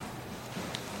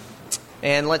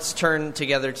And let's turn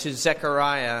together to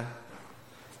Zechariah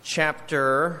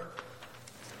chapter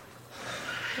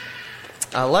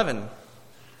 11.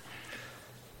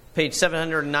 Page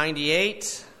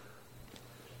 798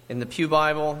 in the Pew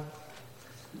Bible.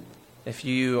 If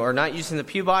you are not using the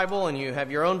Pew Bible and you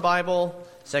have your own Bible,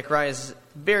 Zechariah is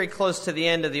very close to the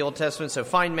end of the Old Testament. So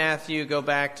find Matthew, go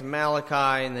back to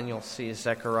Malachi, and then you'll see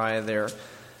Zechariah there,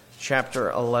 chapter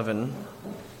 11.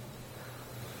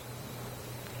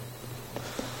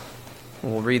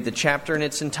 We'll read the chapter in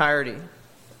its entirety.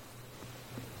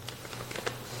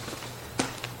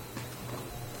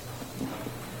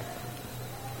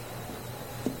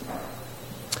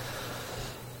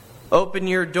 Open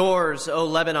your doors, O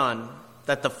Lebanon,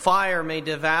 that the fire may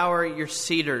devour your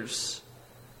cedars.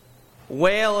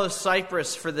 Wail, O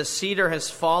Cypress, for the cedar has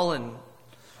fallen,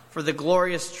 for the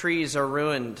glorious trees are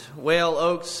ruined. Wail,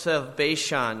 oaks of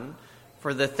Bashan,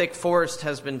 for the thick forest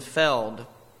has been felled.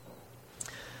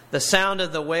 The sound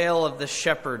of the wail of the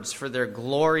shepherds, for their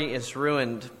glory is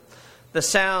ruined. The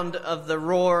sound of the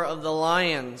roar of the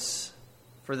lions,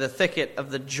 for the thicket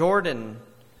of the Jordan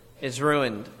is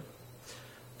ruined.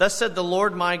 Thus said the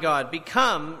Lord my God,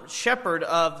 become shepherd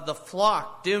of the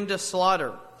flock doomed to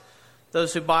slaughter.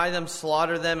 Those who buy them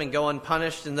slaughter them and go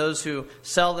unpunished, and those who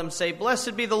sell them say,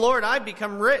 blessed be the Lord, I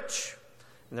become rich.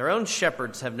 And their own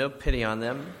shepherds have no pity on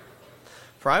them.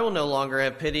 For I will no longer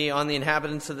have pity on the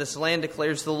inhabitants of this land,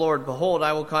 declares the Lord. Behold,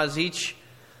 I will cause each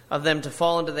of them to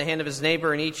fall into the hand of his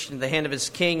neighbor, and each into the hand of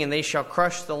his king, and they shall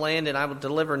crush the land, and I will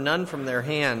deliver none from their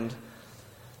hand.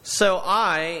 So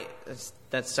I,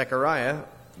 that's Zechariah,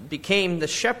 became the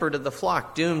shepherd of the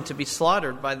flock, doomed to be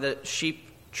slaughtered by the sheep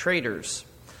traders.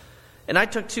 And I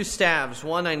took 2 staves,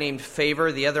 one I named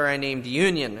Favor, the other I named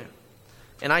Union,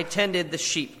 and I tended the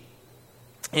sheep.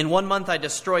 In 1 month I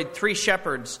destroyed 3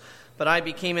 shepherds, but I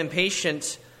became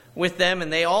impatient with them,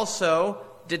 and they also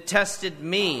detested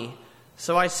me.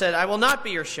 So I said, I will not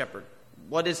be your shepherd.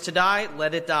 What is to die,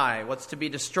 let it die. What's to be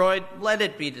destroyed, let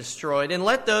it be destroyed. And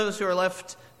let those who are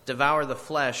left devour the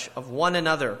flesh of one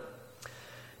another.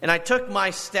 And I took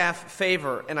my staff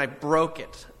Favor, and I broke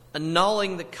it,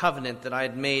 annulling the covenant that I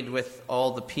had made with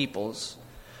all the peoples.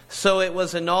 So it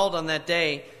was annulled on that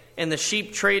day, and the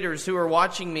sheep traders who were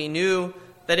watching me knew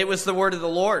that it was the word of the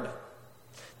Lord.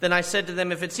 Then I said to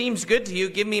them, if it seems good to you,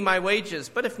 give me my wages,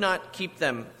 but if not, keep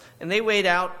them. And they weighed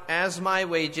out as my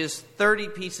wages 30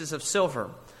 pieces of silver.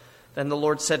 Then the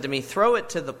Lord said to me, throw it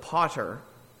to the potter,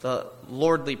 the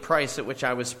lordly price at which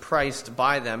I was priced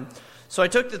by them. So I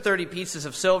took the 30 pieces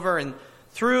of silver and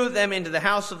threw them into the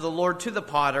house of the Lord to the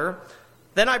potter.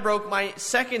 Then I broke my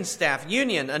second staff,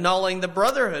 Union, annulling the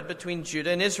brotherhood between Judah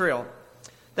and Israel.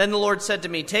 Then the Lord said to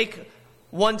me, take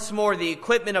once more the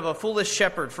equipment of a foolish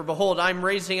shepherd, for behold, I am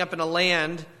raising up in the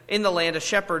land a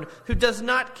shepherd who does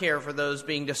not care for those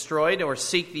being destroyed, or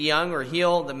seek the young, or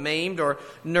heal the maimed, or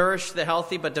nourish the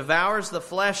healthy, but devours the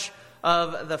flesh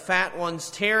of the fat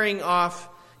ones, tearing off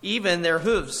even their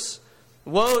hooves.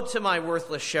 Woe to my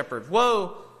worthless shepherd!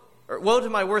 Woe to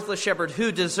my worthless shepherd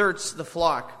who deserts the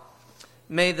flock.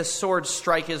 May the sword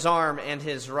strike his arm and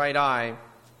his right eye.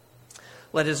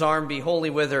 Let his arm be wholly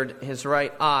withered, his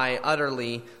right eye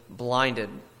utterly blinded.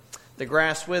 The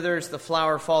grass withers, the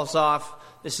flower falls off.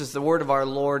 This is the word of our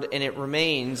Lord, and it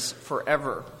remains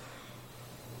forever.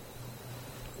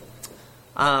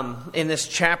 In this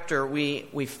chapter,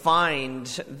 we find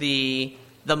the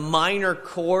minor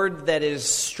chord that is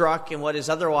struck in what is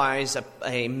otherwise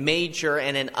a major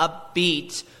and an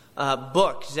upbeat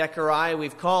book. Zechariah,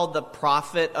 we've called the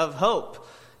prophet of hope.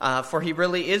 For he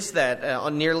really is that.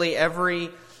 On nearly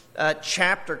every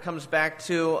chapter comes back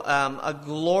to a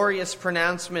glorious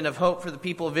pronouncement of hope for the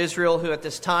people of Israel, who at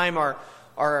this time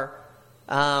are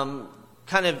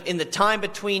kind of in the time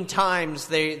between times.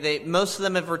 Most of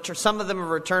them have returned. Some of them have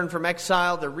returned from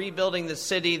exile. They're rebuilding the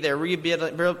city. They're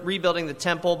rebuilding the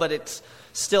temple, but it's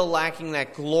still lacking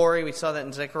that glory. We saw that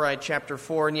in Zechariah chapter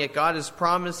 4, and yet God is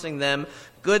promising them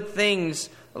good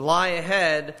things lie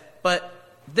ahead, but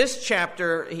this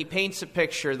chapter, he paints a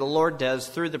picture, the Lord does,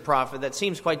 through the prophet, that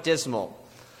seems quite dismal.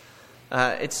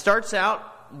 It starts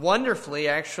out wonderfully,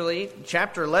 actually.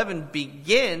 Chapter 11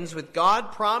 begins with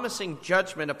God promising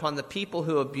judgment upon the people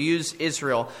who abuse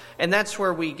Israel. And that's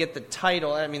where we get the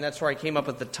title. That's where I came up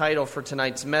with the title for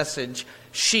tonight's message,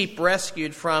 Sheep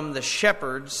Rescued from the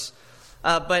Shepherds.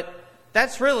 But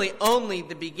that's really only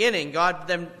the beginning. God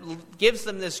then gives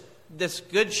them this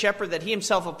good shepherd that he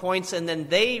himself appoints, and then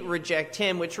they reject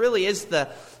him, which really is the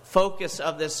focus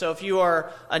of this. So if you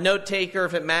are a note taker,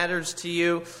 if it matters to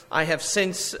you, I have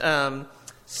since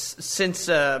since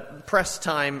press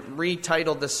time,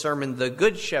 retitled this sermon, The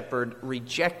Good Shepherd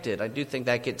Rejected. I do think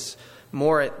that gets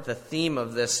more at the theme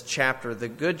of this chapter. The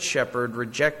Good Shepherd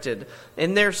rejected.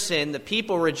 In their sin, the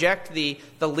people reject the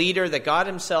leader that God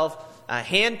himself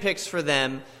handpicks for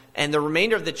them, and the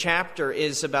remainder of the chapter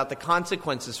is about the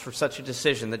consequences for such a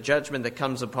decision, the judgment that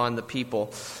comes upon the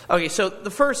people. Okay, so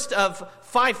the first of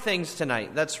 5 things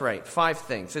tonight. That's right, 5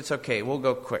 things. It's okay, we'll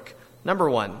go quick. Number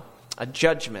 1, a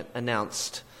judgment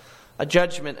announced. A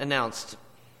judgment announced.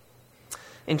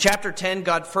 In chapter 10,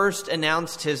 God first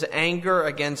announced his anger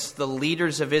against the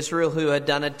leaders of Israel who had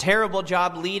done a terrible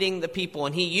job leading the people.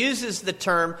 And he uses the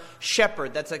term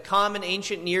shepherd. That's a common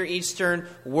ancient Near Eastern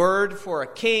word for a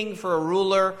king, for a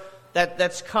ruler.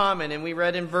 That's common. And we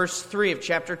read in verse 3 of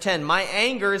chapter 10, my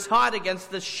anger is hot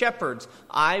against the shepherds.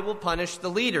 I will punish the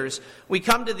leaders. We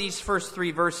come to these first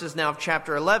 3 verses now of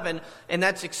chapter 11, and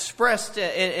that's expressed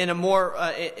in a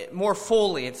more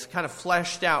fully. It's kind of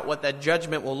fleshed out what that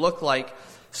judgment will look like.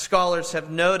 Scholars have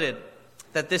noted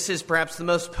that this is perhaps the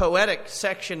most poetic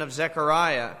section of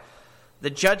Zechariah. The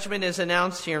judgment is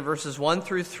announced here in verses 1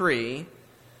 through 3.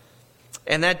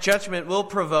 And that judgment will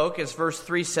provoke, as verse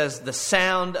 3 says, the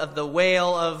sound of the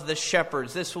wail of the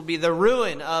shepherds. This will be the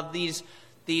ruin of these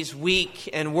weak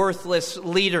and worthless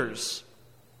leaders.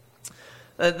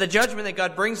 The judgment that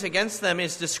God brings against them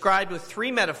is described with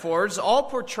 3 metaphors, all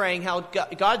portraying how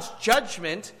God's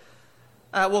judgment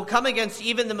will come against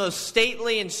even the most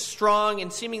stately and strong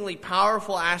and seemingly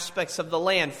powerful aspects of the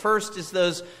land. First is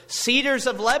those cedars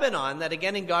of Lebanon that,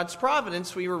 again, in God's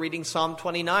providence, we were reading Psalm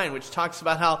 29, which talks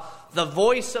about how the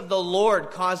voice of the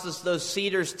Lord causes those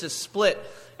cedars to split.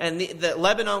 And the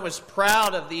Lebanon was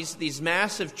proud of these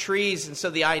massive trees. And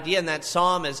so the idea in that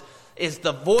psalm is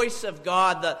the voice of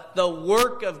God, the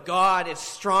work of God is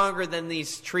stronger than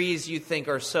these trees you think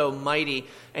are so mighty.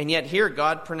 And yet here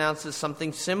God pronounces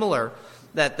something similar,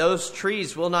 that those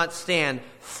trees will not stand.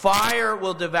 Fire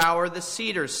will devour the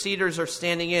cedars. Cedars are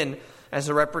standing in as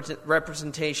a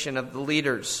representation of the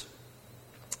leaders.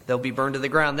 They'll be burned to the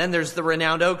ground. Then there's the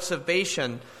renowned oaks of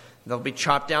Bashan. They'll be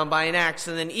chopped down by an axe.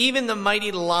 And then even the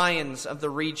mighty lions of the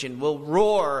region will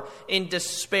roar in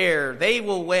despair. They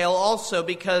will wail also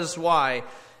because, why?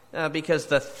 Because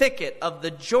the thicket of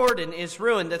the Jordan is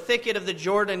ruined. The thicket of the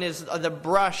Jordan is the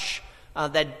brush,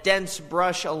 that dense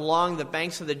brush along the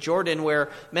banks of the Jordan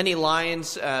where many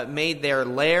lions made their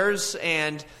lairs,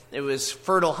 and it was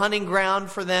fertile hunting ground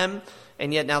for them,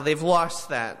 and yet now they've lost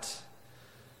that.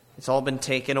 It's all been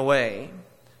taken away.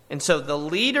 And so the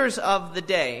leaders of the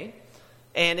day,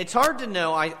 and it's hard to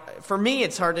know, for me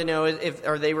it's hard to know,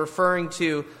 are they referring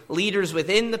to leaders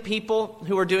within the people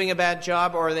who are doing a bad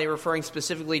job, or are they referring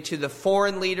specifically to the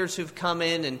foreign leaders who've come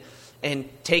in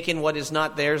and taken what is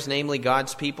not theirs, namely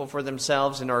God's people, for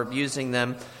themselves and are abusing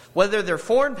them. Whether they're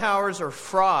foreign powers or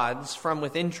frauds from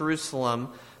within Jerusalem,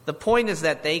 the point is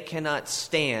that they cannot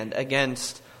stand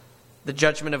against the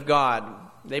judgment of God.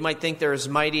 They might think they're as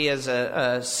mighty as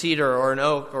a cedar or an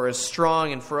oak, or as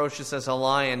strong and ferocious as a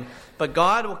lion, but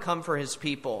God will come for his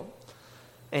people,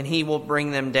 and he will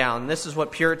bring them down. This is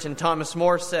what Puritan Thomas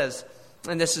More says,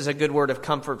 and this is a good word of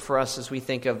comfort for us as we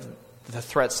think of the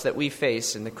threats that we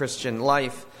face in the Christian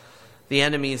life, the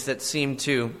enemies that seem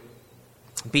to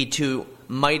be too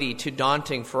mighty, too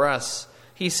daunting for us.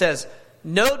 He says,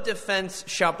 no defense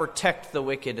shall protect the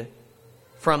wicked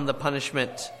from the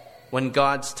punishment when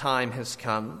God's time has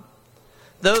come.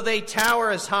 Though they tower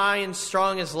as high and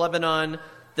strong as Lebanon,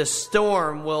 the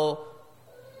storm will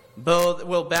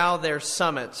bow their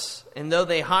summits. And though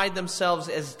they hide themselves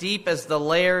as deep as the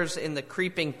lairs in the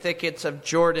creeping thickets of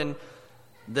Jordan,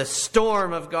 the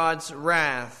storm of God's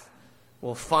wrath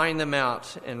will find them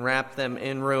out and wrap them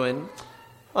in ruin.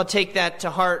 I'll take that to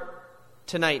heart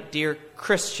tonight, dear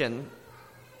Christian,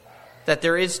 that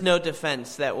there is no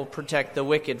defense that will protect the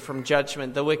wicked from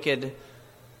judgment, the wicked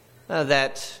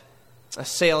that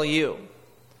assail you,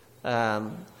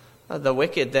 the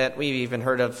wicked that we've even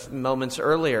heard of moments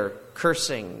earlier,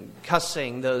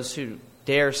 cussing those who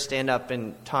dare stand up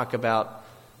and talk about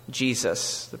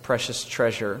Jesus, the precious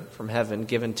treasure from heaven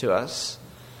given to us.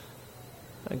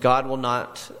 God will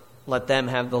not let them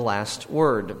have the last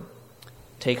word.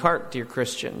 Take heart, dear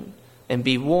Christian, and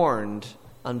be warned,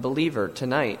 unbeliever,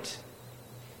 tonight.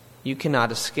 You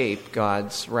cannot escape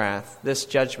God's wrath. This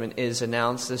judgment is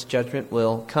announced. This judgment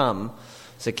will come.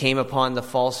 As it came upon the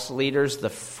false leaders, the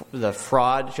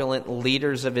fraudulent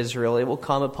leaders of Israel, it will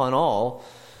come upon all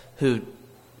who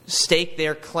stake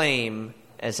their claim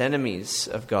as enemies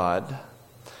of God.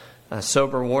 A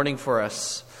sober warning for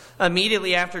us.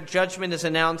 Immediately after judgment is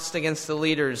announced against the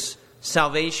leaders,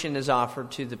 salvation is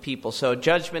offered to the people. So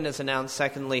judgment is announced.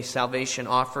 Secondly, salvation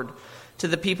offered to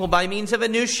the people by means of a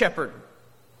new shepherd,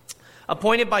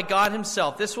 appointed by God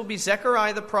himself. This will be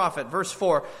Zechariah the prophet. Verse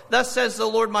 4, thus says the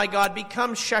Lord my God,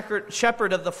 become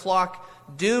shepherd of the flock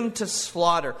doomed to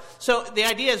slaughter. So the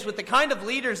idea is with the kind of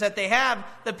leaders that they have,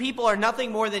 the people are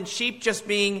nothing more than sheep just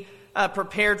being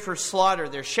prepared for slaughter.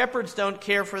 Their shepherds don't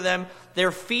care for them.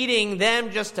 They're feeding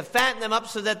them just to fatten them up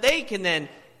so that they can then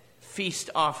feast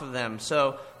off of them.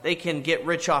 So they can get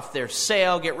rich off their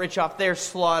sale, get rich off their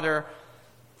slaughter.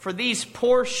 For these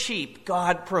poor sheep,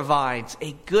 God provides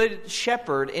a good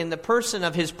shepherd in the person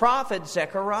of his prophet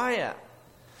Zechariah.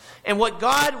 And what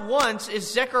God wants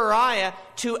is Zechariah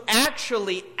to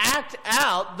actually act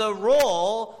out the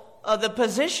role of the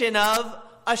position of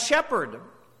a shepherd.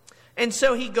 And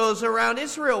so he goes around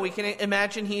Israel. We can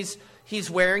imagine he's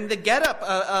wearing the getup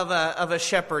of a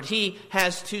shepherd. He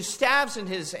has two staves in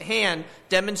his hand,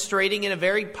 demonstrating in a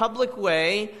very public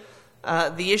way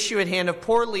the issue at hand of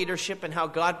poor leadership and how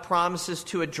God promises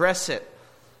to address it.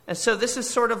 And so this is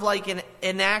sort of like an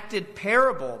enacted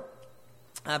parable.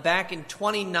 Back in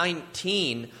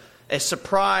 2019, a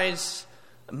surprise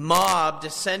mob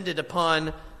descended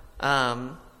upon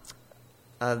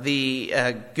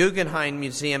the Guggenheim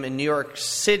Museum in New York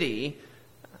City,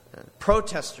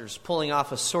 protesters pulling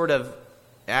off a sort of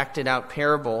acted-out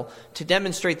parable to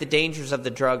demonstrate the dangers of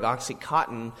the drug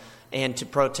OxyContin and to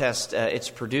protest its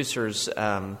producers,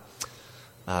 Purdue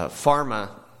Pharma,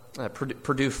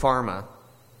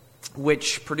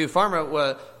 which Purdue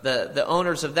Pharma, the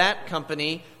owners of that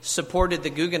company, supported the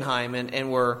Guggenheim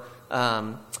and were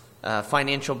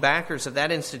financial backers of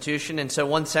that institution. And so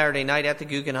one Saturday night at the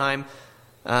Guggenheim,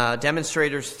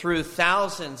 demonstrators threw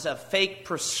thousands of fake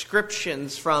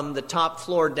prescriptions from the top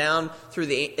floor down through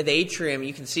the atrium.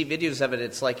 You can see videos of it.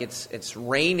 It's like it's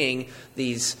raining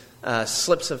these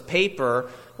slips of paper,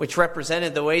 which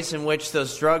represented the ways in which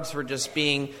those drugs were just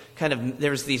being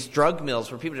there's these drug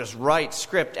mills where people just write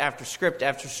script after script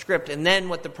after script. And then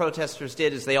what the protesters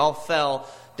did is they all fell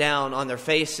down on their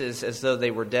faces as though they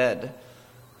were dead.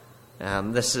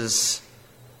 This is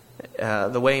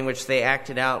the way in which they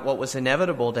acted out what was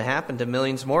inevitable to happen to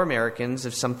millions more Americans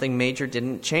if something major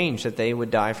didn't change, that they would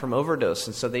die from overdose.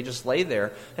 And so they just lay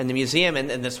there in the museum,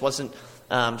 and this wasn't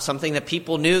something that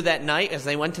people knew that night as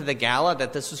they went to the gala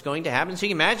that this was going to happen. So you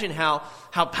can imagine how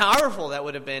powerful that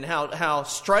would have been, how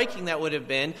striking that would have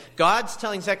been. God's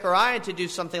telling Zechariah to do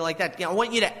something like that. I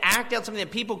want you to act out something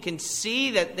that people can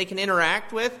see, that they can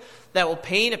interact with, that will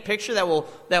paint a picture, that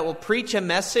will preach a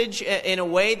message in a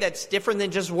way that's different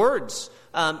than just words.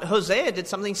 Hosea did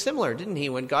something similar, didn't he?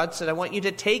 When God said, I want you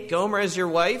to take Gomer as your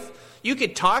wife. You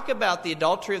could talk about the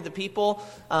adultery of the people,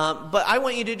 but I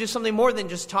want you to do something more than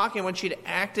just talking. I want you to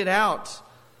act it out.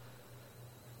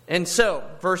 And so,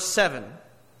 verse 7,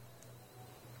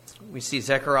 we see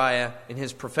Zechariah in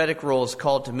his prophetic role is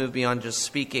called to move beyond just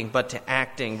speaking, but to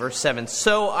acting. Verse 7,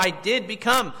 so I did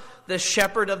become the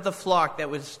shepherd of the flock that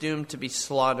was doomed to be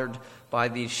slaughtered by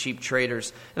these sheep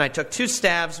traders. And I took two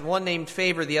staves, one named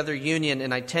Favor, the other Union,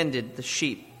 and I tended the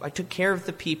sheep. I took care of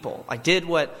the people. I did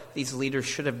what these leaders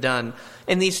should have done.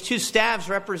 And these two staves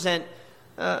represent,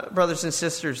 brothers and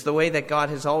sisters, the way that God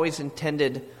has always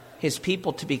intended his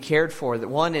people to be cared for. That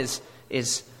one is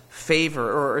favor,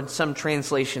 or in some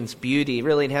translations, beauty.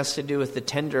 Really, it has to do with the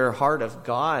tender heart of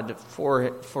God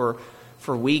for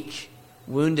weak,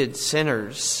 wounded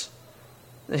sinners.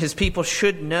 His people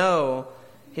should know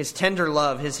his tender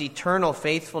love, his eternal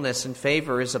faithfulness and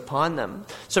favor is upon them.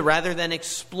 So rather than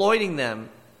exploiting them,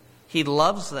 he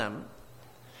loves them.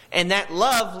 And that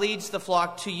love leads the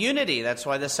flock to unity. That's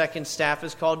why the second staff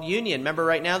is called Union. Remember,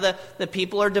 right now the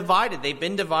people are divided. They've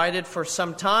been divided for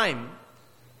some time.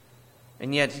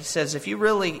 And yet he says, if you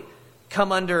really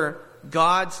come under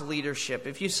God's leadership,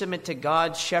 if you submit to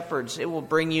God's shepherds, it will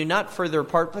bring you not further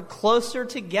apart, but closer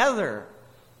together.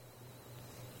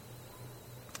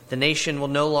 The nation will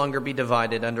no longer be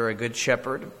divided under a good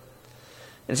shepherd.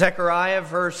 In Zechariah,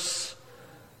 verse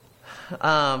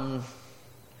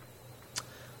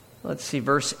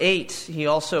 8, he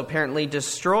also apparently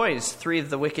destroys three of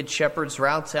the wicked shepherds,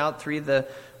 routs out three of the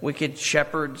wicked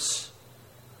shepherds.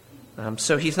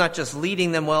 So he's not just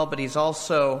leading them well, but he's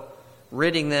also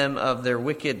ridding them of their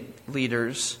wicked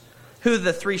leaders. Who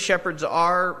the three shepherds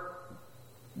are,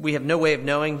 we have no way of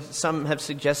knowing. Some have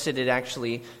suggested it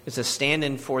actually is a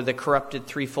stand-in for the corrupted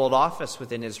threefold office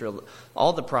within Israel.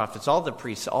 All the prophets, all the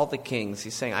priests, all the kings.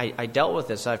 He's saying, I dealt with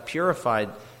this. I've purified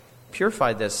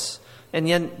this. And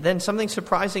then something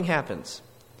surprising happens.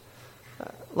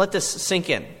 Let this sink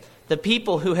in. The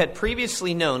people who had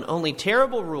previously known only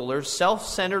terrible rulers,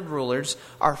 self-centered rulers,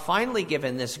 are finally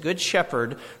given this good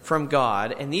shepherd from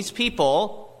God, and these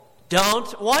people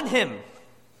don't want him.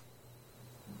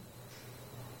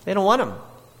 They don't want him.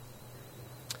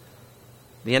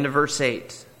 The end of verse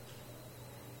 8.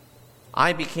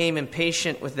 I became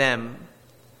impatient with them,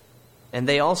 and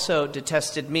they also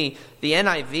detested me. The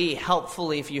NIV,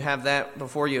 helpfully, if you have that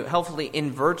before you, helpfully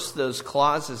inverts those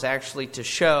clauses actually to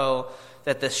show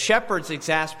that the shepherd's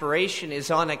exasperation is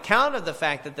on account of the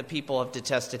fact that the people have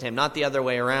detested him, not the other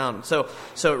way around. So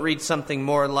it reads something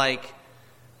more like,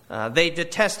 they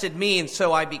detested me, and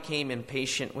so I became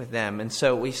impatient with them. And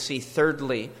so we see,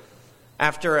 thirdly,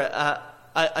 after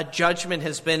a judgment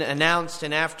has been announced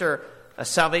and after a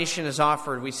salvation is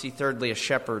offered, we see, thirdly, a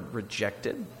shepherd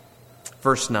rejected.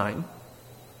 Verse 9.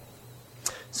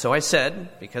 So I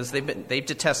said, because they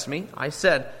detest me, I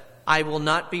said, I will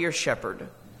not be your shepherd.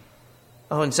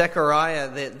 Oh, and Zechariah,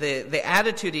 the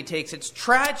attitude he takes, it's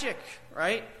tragic,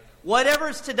 right?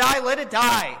 Whatever's to die, let it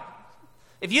die.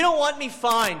 If you don't want me,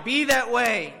 fine. Be that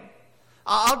way.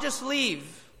 I'll just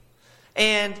leave.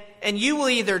 And you will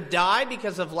either die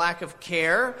because of lack of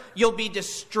care, you'll be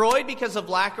destroyed because of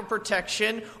lack of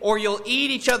protection, or you'll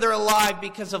eat each other alive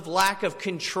because of lack of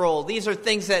control. These are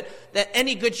things that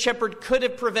any good shepherd could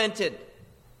have prevented.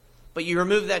 But you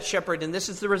remove that shepherd, and this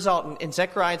is the result. In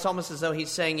Zechariah, it's almost as though he's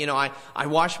saying, I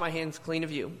wash my hands clean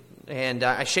of you, and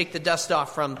I shake the dust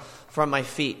off from my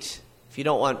feet. If you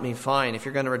don't want me, fine. If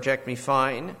you're going to reject me,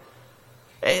 fine.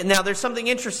 Now, there's something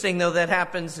interesting, though, that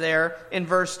happens there in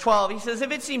verse 12. He says,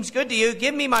 if it seems good to you,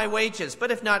 give me my wages,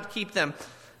 but if not, keep them.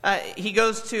 He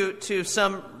goes to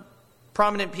some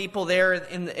prominent people there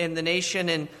in the nation,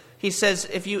 and he says,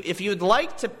 if you'd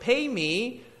like to pay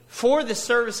me for the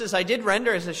services I did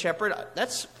render as a shepherd,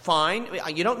 that's fine.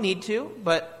 You don't need to,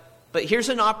 but here's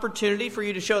an opportunity for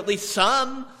you to show at least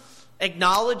some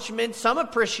acknowledgement, some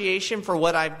appreciation for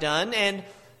what I've done. And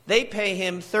they pay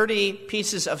him 30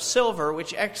 pieces of silver,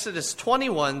 which Exodus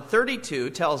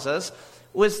 21:32 tells us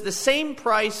was the same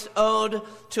price owed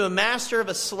to a master of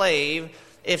a slave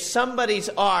if somebody's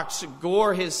ox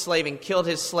gore his slave and killed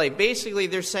his slave. Basically,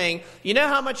 they're saying, you know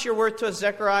how much you're worth to us,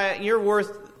 Zechariah? You're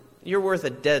worth a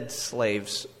dead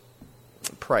slave's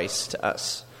price to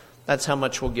us. That's how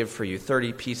much we'll give for you,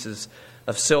 30 pieces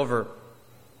of silver.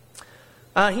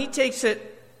 He takes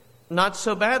it not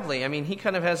so badly. I mean, he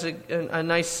kind of has a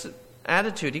nice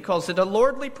attitude. He calls it a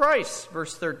lordly price,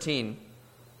 verse 13.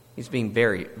 He's being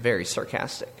very, very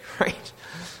sarcastic, right?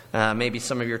 Maybe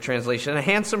some of your translation, a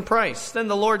handsome price. Then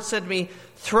the Lord said to me,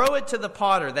 throw it to the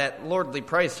potter, that lordly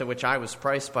price to which I was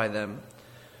priced by them.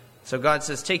 So God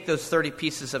says, take those 30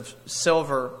 pieces of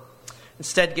silver.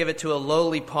 Instead, give it to a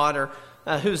lowly potter.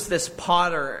 Who's this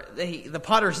potter? The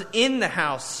potter's in the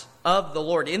house of the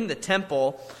Lord, in the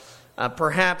temple.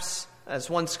 Perhaps, as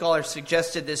one scholar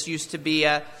suggested, this used to be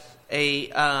a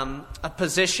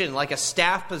position, like a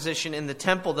staff position in the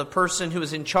temple, the person who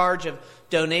was in charge of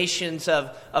donations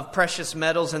of precious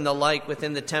metals and the like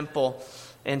within the temple.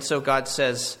 And so God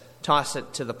says, toss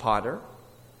it to the potter.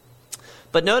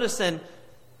 But notice then,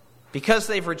 because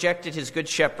they've rejected his good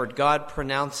shepherd, God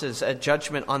pronounces a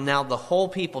judgment on now the whole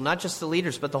people, not just the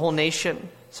leaders, but the whole nation.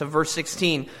 So verse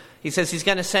 16, he says he's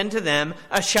going to send to them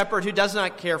a shepherd who does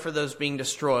not care for those being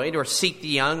destroyed, or seek the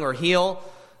young, or heal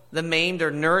the maimed,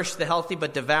 or nourish the healthy,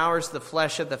 but devours the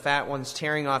flesh of the fat ones,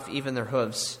 tearing off even their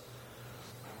hooves.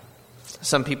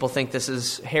 Some people think this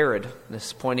is Herod. This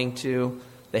is pointing to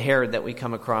the Herod that we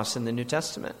come across in the New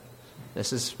Testament.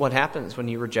 This is what happens when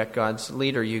you reject God's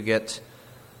leader. You get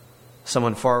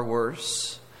someone far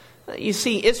worse. You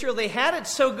see, Israel, they had it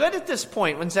so good at this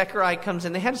point when Zechariah comes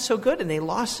in. They had it so good and they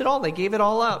lost it all. They gave it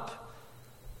all up.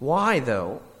 Why,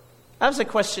 though? That was a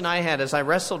question I had as I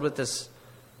wrestled with this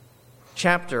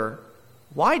chapter.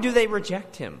 Why do they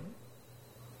reject him?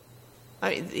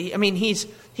 I mean, he's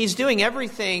doing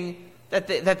everything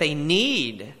that they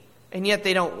need, and yet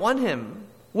they don't want him.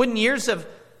 Wouldn't years of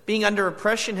being under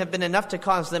oppression have been enough to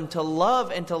cause them to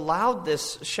love and to laud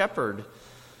this shepherd?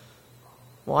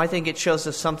 Well, I think it shows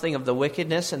us something of the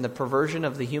wickedness and the perversion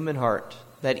of the human heart.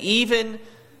 That even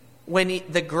when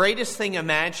the greatest thing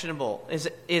imaginable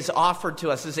is offered to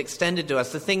us, is extended to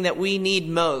us, the thing that we need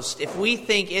most, if we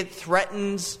think it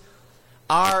threatens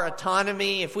our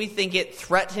autonomy, if we think it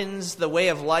threatens the way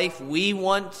of life we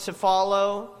want to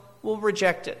follow, we'll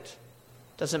reject it.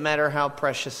 Doesn't matter how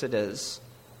precious it is.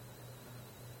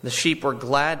 The sheep were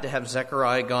glad to have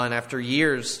Zechariah gone after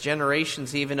years,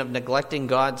 generations even, of neglecting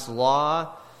God's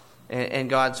law and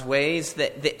God's ways.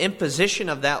 The imposition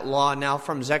of that law now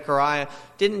from Zechariah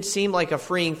didn't seem like a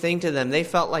freeing thing to them. They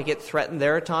felt like it threatened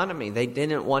their autonomy. They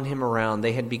didn't want him around.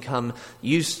 They had become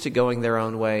used to going their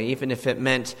own way, even if it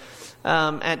meant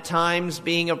at times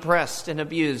being oppressed and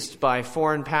abused by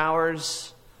foreign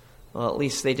powers. Well, at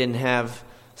least they didn't have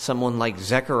someone like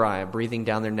Zechariah breathing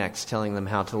down their necks telling them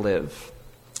how to live.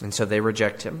 And so they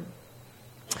reject him.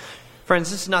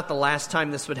 Friends, this is not the last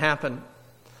time this would happen.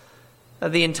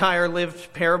 The entire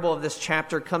lived parable of this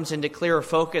chapter comes into clearer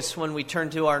focus when we turn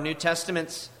to our New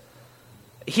Testaments.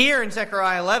 Here in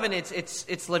Zechariah 11,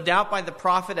 it's lived out by the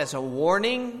prophet as a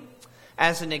warning,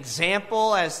 as an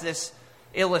example, as this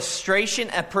illustration,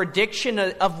 a prediction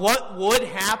of what would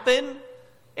happen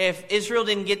if Israel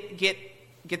didn't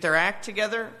get their act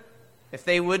together, if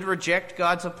they would reject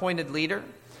God's appointed leader.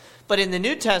 But in the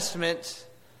New Testament,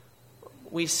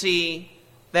 we see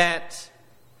that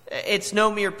it's no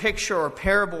mere picture or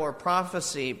parable or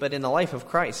prophecy, but in the life of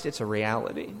Christ, it's a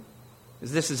reality.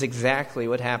 This is exactly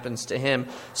what happens to him.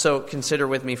 So consider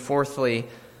with me, fourthly,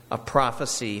 a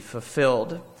prophecy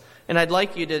fulfilled. And I'd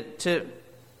like you to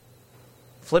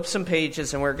flip some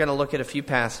pages, and we're going to look at a few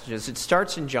passages. It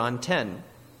starts in John 10.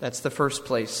 That's the first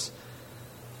place.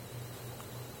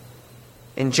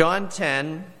 In John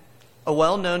 10, a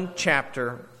well-known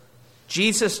chapter,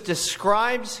 Jesus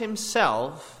describes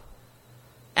himself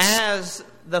as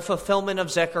the fulfillment of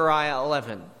Zechariah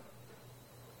 11.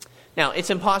 Now, it's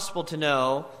impossible to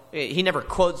know. He never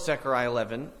quotes Zechariah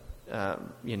 11,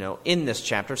 in this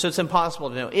chapter. So it's impossible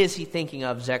to know, is he thinking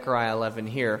of Zechariah 11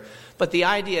 here? But the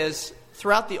idea is,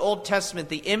 throughout the Old Testament,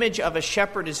 the image of a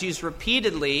shepherd is used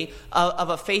repeatedly of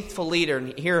a faithful leader.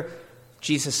 And here,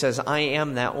 Jesus says, I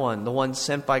am that one, the one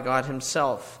sent by God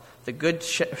himself, the good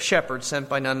shepherd sent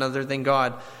by none other than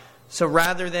God. So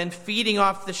rather than feeding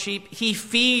off the sheep, he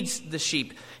feeds the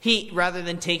sheep. Rather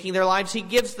than taking their lives, he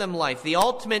gives them life. The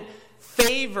ultimate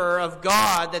favor of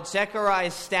God that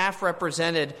Zechariah's staff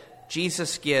represented,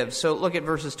 Jesus gives. So look at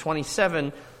verses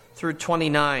 27 through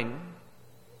 29.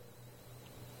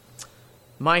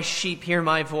 My sheep hear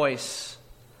my voice,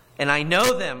 and I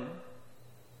know them,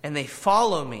 and they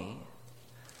follow me.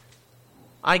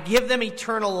 I give them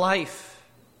eternal life,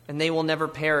 and they will never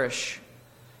perish.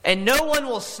 And no one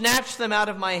will snatch them out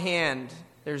of my hand.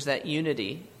 There's that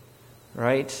unity,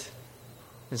 right?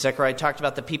 And Zechariah talked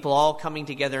about the people all coming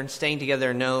together and staying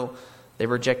together. No, they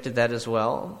rejected that as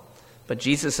well. But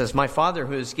Jesus says, my Father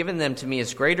who has given them to me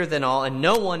is greater than all, and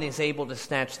no one is able to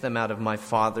snatch them out of my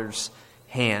Father's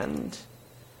hand.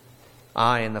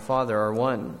 I and the Father are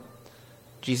one.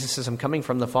 Jesus says, I'm coming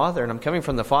from the Father, and I'm coming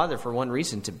from the Father for one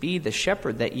reason, to be the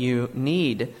shepherd that you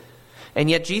need. And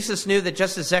yet Jesus knew that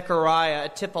just as Zechariah, a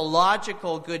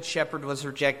typological good shepherd, was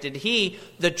rejected, he,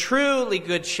 the truly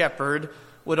good shepherd,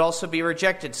 would also be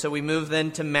rejected. So we move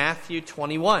then to Matthew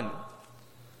 21.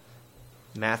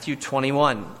 Matthew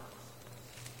 21.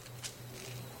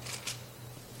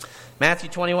 Matthew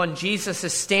 21, Jesus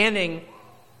is standing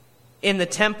in the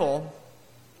temple,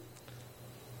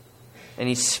 and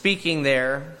he's speaking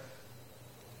there.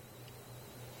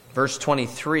 Verse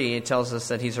 23, it tells us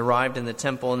that he's arrived in the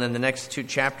temple, and then the next two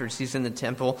chapters he's in the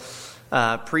temple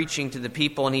preaching to the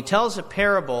people. And he tells a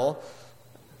parable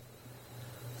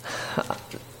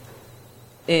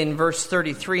in verse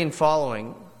 33 and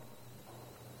following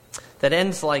that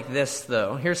ends like this,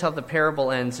 though. Here's how the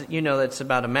parable ends. You know, it's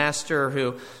about a master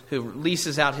who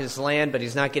leases out his land, but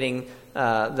he's not getting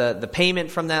the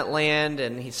payment from that land,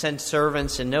 and he sends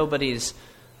servants, and nobody's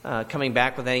coming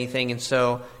back with anything. And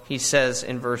so he says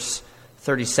in verse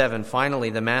 37,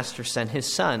 finally the master sent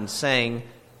his son, saying,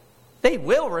 they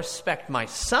will respect my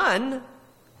son.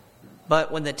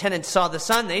 But when the tenants saw the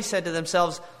son, they said to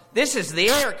themselves, this is the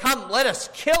heir. Come, let us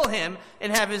kill him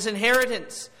and have his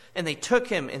inheritance. And they took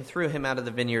him and threw him out of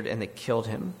the vineyard, and they killed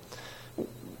him.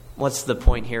 What's the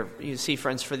point here? You see,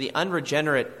 friends, for the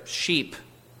unregenerate sheep,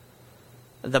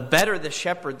 the better the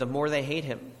shepherd, the more they hate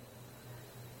him.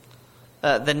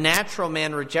 The natural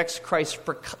man rejects Christ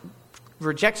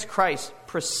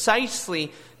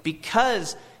precisely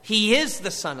because he is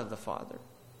the Son of the Father.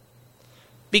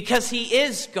 Because he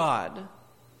is God.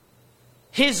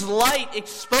 His light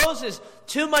exposes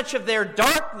too much of their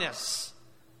darkness,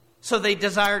 so they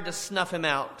desire to snuff him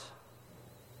out.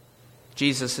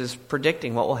 Jesus is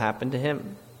predicting what will happen to him.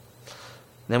 And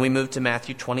then we move to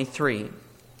Matthew 23.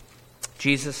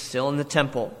 Jesus still in the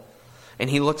temple, and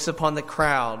he looks upon the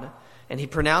crowd, and he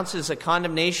pronounces a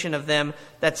condemnation of them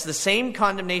that's the same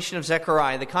condemnation of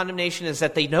Zechariah. The condemnation is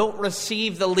that they don't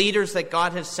receive the leaders that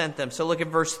God has sent them. So look at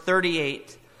verse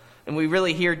 38, and we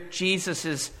really hear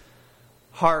Jesus'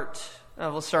 heart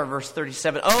We'll start verse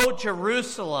 37. Oh,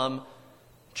 Jerusalem,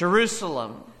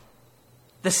 Jerusalem,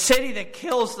 the city that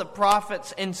kills the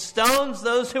prophets and stones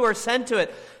those who are sent to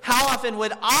it. How often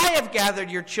would I have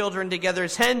gathered your children together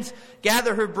as hens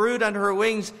gather her brood under her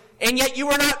wings, and yet you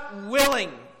were not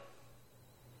willing.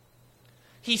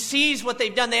 He sees what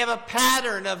they've done. They have a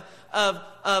pattern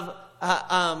of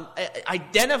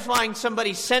identifying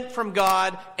somebody sent from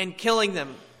God and killing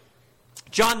them.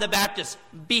 John the Baptist,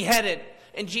 beheaded.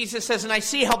 And Jesus says, and I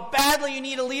see how badly you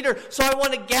need a leader, so I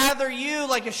want to gather you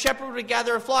like a shepherd would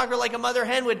gather a flock, or like a mother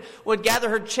hen would gather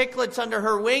her chicklets under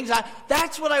her wings.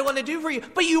 That's what I want to do for you.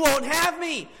 But you won't have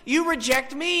me. You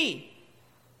reject me.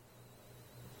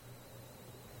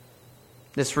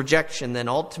 This rejection then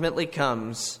ultimately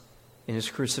comes in his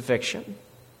crucifixion,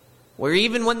 where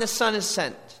even when the Son is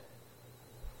sent,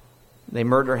 they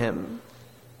murder him.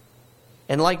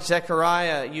 And like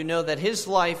Zechariah, you know that his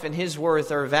life and his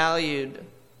worth are valued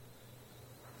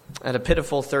at a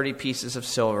pitiful 30 pieces of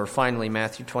silver. Finally,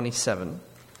 Matthew 27.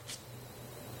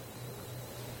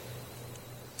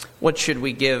 What should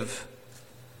we give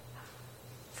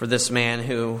for this man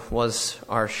who was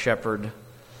our shepherd?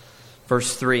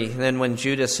 Verse 3, then when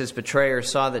Judas, his betrayer,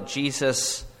 saw that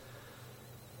Jesus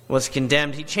was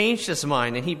condemned, he changed his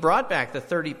mind, and he brought back the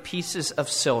 30 pieces of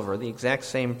silver, the exact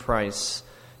same price,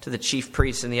 to the chief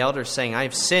priests and the elders, saying, I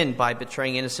have sinned by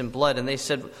betraying innocent blood. And they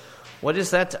said, what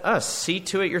is that to us? See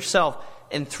to it yourself.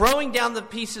 And throwing down the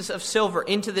pieces of silver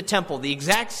into the temple, the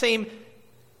exact same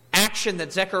action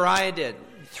that Zechariah did,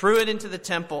 threw it into the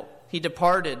temple, he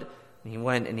departed, and he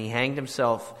went and he hanged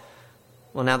himself.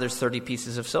 Well, now there's 30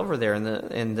 pieces of silver there in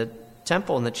the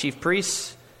temple, and the chief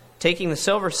priests, taking the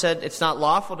silver, said, it's not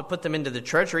lawful to put them into the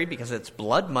treasury because it's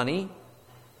blood money.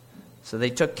 So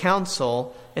they took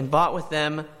counsel and bought with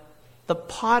them the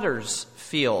potter's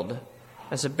field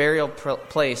as a burial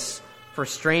place for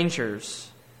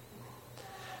strangers.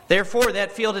 Therefore,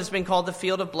 that field has been called the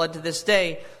field of blood to this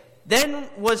day. Then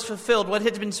was fulfilled what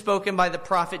had been spoken by the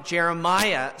prophet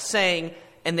Jeremiah, saying,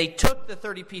 and they took the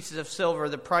 30 pieces of silver,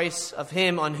 the price of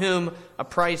him on whom a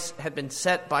price had been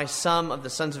set by some of the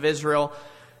sons of Israel,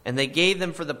 and they gave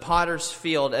them for the potter's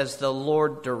field as the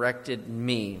Lord directed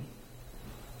me.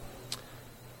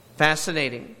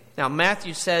 Fascinating. Now,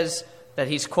 Matthew says that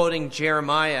he's quoting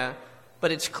Jeremiah,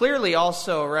 but it's clearly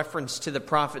also a reference to the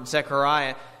prophet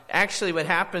Zechariah. Actually, what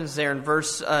happens there in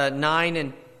verse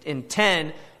 9 and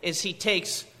 10 is he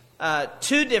takes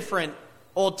two different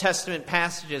Old Testament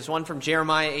passages, one from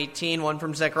Jeremiah 18, one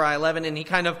from Zechariah 11, and he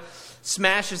kind of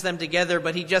smashes them together,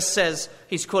 but he just says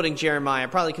he's quoting Jeremiah,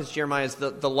 probably because Jeremiah is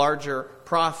the larger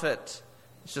prophet.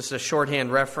 It's just a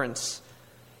shorthand reference.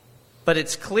 But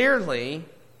it's clearly,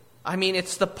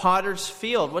 it's the potter's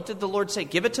field. What did the Lord say?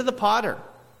 Give it to the potter.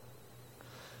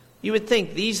 You would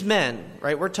think these men,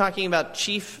 right? We're talking about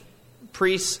chief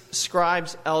priests,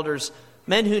 scribes, elders,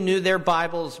 men who knew their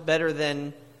Bibles better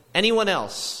than anyone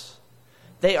else.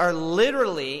 They are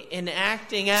literally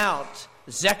enacting out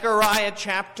Zechariah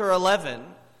chapter 11,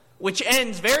 which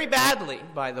ends very badly,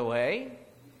 by the way,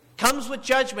 comes with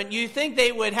judgment. You think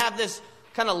they would have this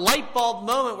kind of light bulb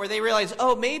moment where they realize,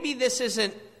 oh, maybe this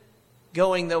isn't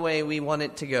going the way we want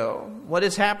it to go. What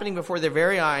is happening before their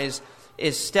very eyes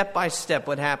is step by step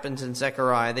what happens in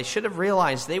Zechariah. They should have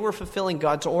realized they were fulfilling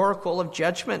God's oracle of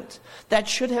judgment. That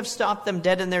should have stopped them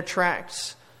dead in their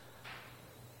tracks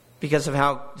because of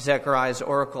how Zechariah's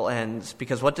oracle ends.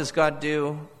 Because what does God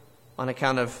do on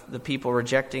account of the people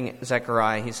rejecting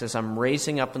Zechariah? He says, I'm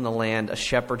raising up in the land a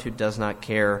shepherd who does not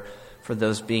care for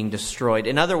those being destroyed.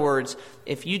 In other words,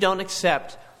 if you don't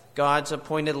accept God's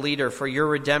appointed leader for your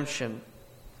redemption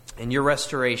and your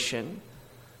restoration,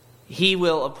 He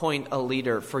will appoint a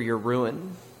leader for your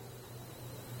ruin.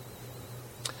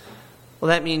 Well,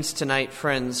 that means tonight,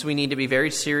 friends, we need to be very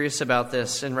serious about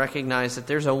this and recognize that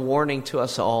there's a warning to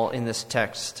us all in this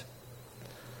text.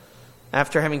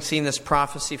 After having seen this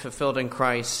prophecy fulfilled in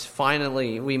Christ,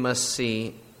 finally we must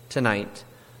see tonight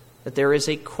that there is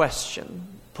a question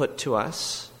put to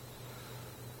us.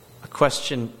 A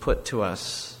question put to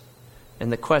us.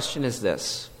 And the question is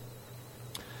this: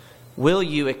 will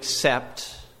you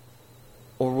accept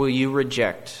or will you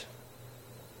reject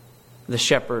the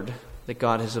shepherd that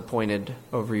God has appointed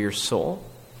over your soul?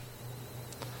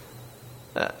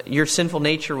 Your sinful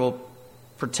nature will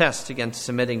protest against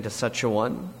submitting to such a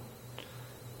one.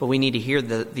 But we need to hear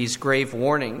these grave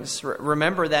warnings.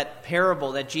 Remember that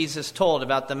parable that Jesus told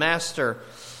about the master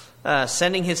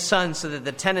sending his son so that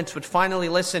the tenants would finally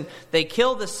listen. They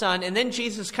kill the son, and then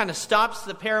Jesus kind of stops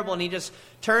the parable and he just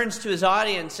turns to his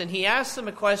audience and he asks them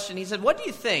a question. He said, what do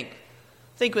you think?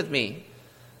 Think with me.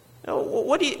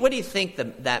 What do you think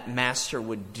that master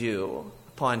would do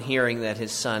upon hearing that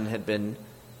his son had been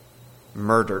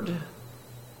murdered?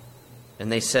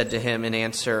 And they said to him in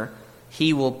answer,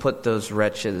 "He will put those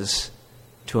wretches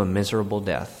to a miserable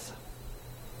death."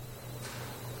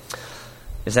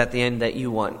 Is that the end that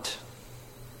you want?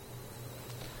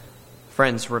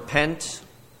 Friends, repent,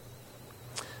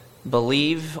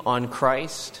 believe on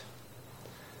Christ,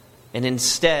 and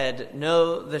instead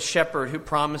know the shepherd who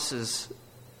promises,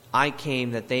 "I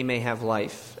came that they may have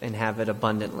life and have it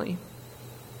abundantly."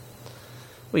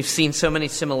 We've seen so many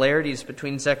similarities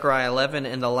between Zechariah 11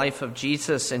 and the life of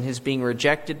Jesus and his being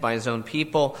rejected by his own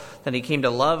people, that he came to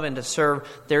love and to serve.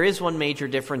 There is one major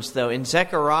difference, though. In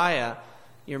Zechariah,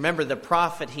 you remember the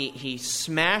prophet, he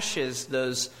smashes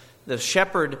the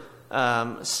shepherd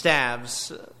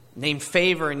staves named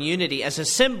Favor and Unity as a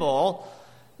symbol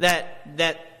that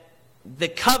the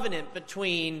covenant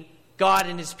between God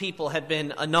and his people had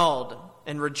been annulled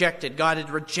and rejected. God had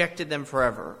rejected them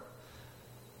forever.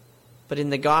 But in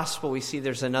the gospel, we see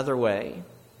there's another way.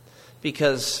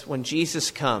 Because when Jesus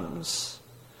comes,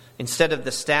 instead of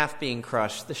the staff being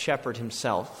crushed, the shepherd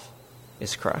himself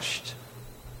is crushed.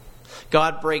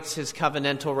 God breaks his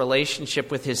covenantal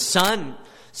relationship with his son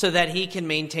so that he can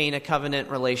maintain a covenant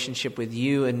relationship with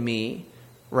you and me,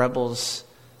 rebels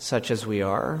such as we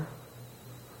are.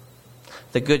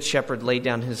 The good shepherd laid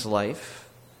down his life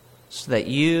so that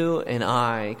you and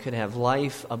I could have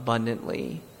life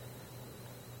abundantly.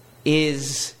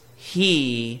 Is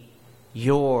he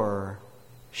your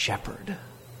shepherd?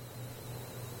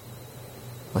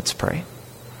 Let's pray.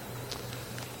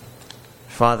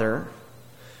 Father,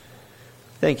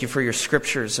 thank you for your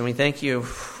scriptures, and we thank you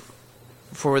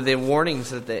for the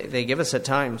warnings that they give us at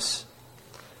times,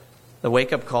 the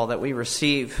wake-up call that we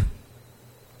receive,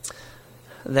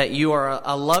 that you are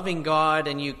a loving God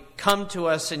and you come to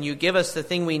us and you give us the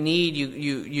thing we need.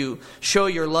 You show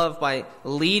your love by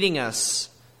leading us.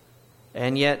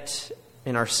 And yet,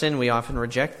 in our sin, we often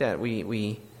reject that.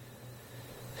 We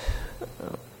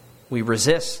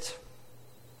resist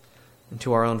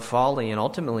to our own folly and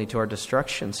ultimately to our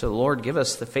destruction. So, Lord, give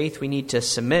us the faith we need to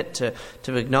submit,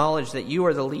 to acknowledge that you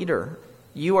are the leader.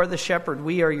 You are the shepherd.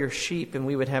 We are your sheep, and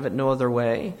we would have it no other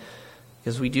way.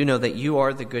 Because we do know that you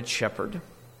are the good shepherd.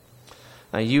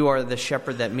 You are the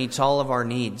shepherd that meets all of our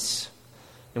needs.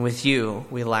 And with you,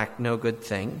 we lack no good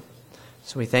thing.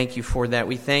 So we thank you for that.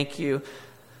 We thank you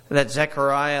that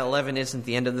Zechariah 11 isn't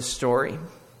the end of the story,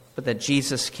 but that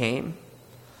Jesus came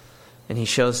and he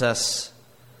shows us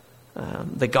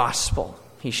the gospel.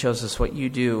 He shows us what you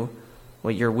do,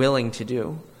 what you're willing to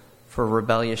do for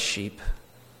rebellious sheep.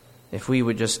 If we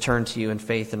would just turn to you in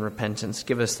faith and repentance,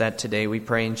 give us that today, we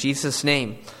pray in Jesus'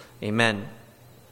 name. Amen.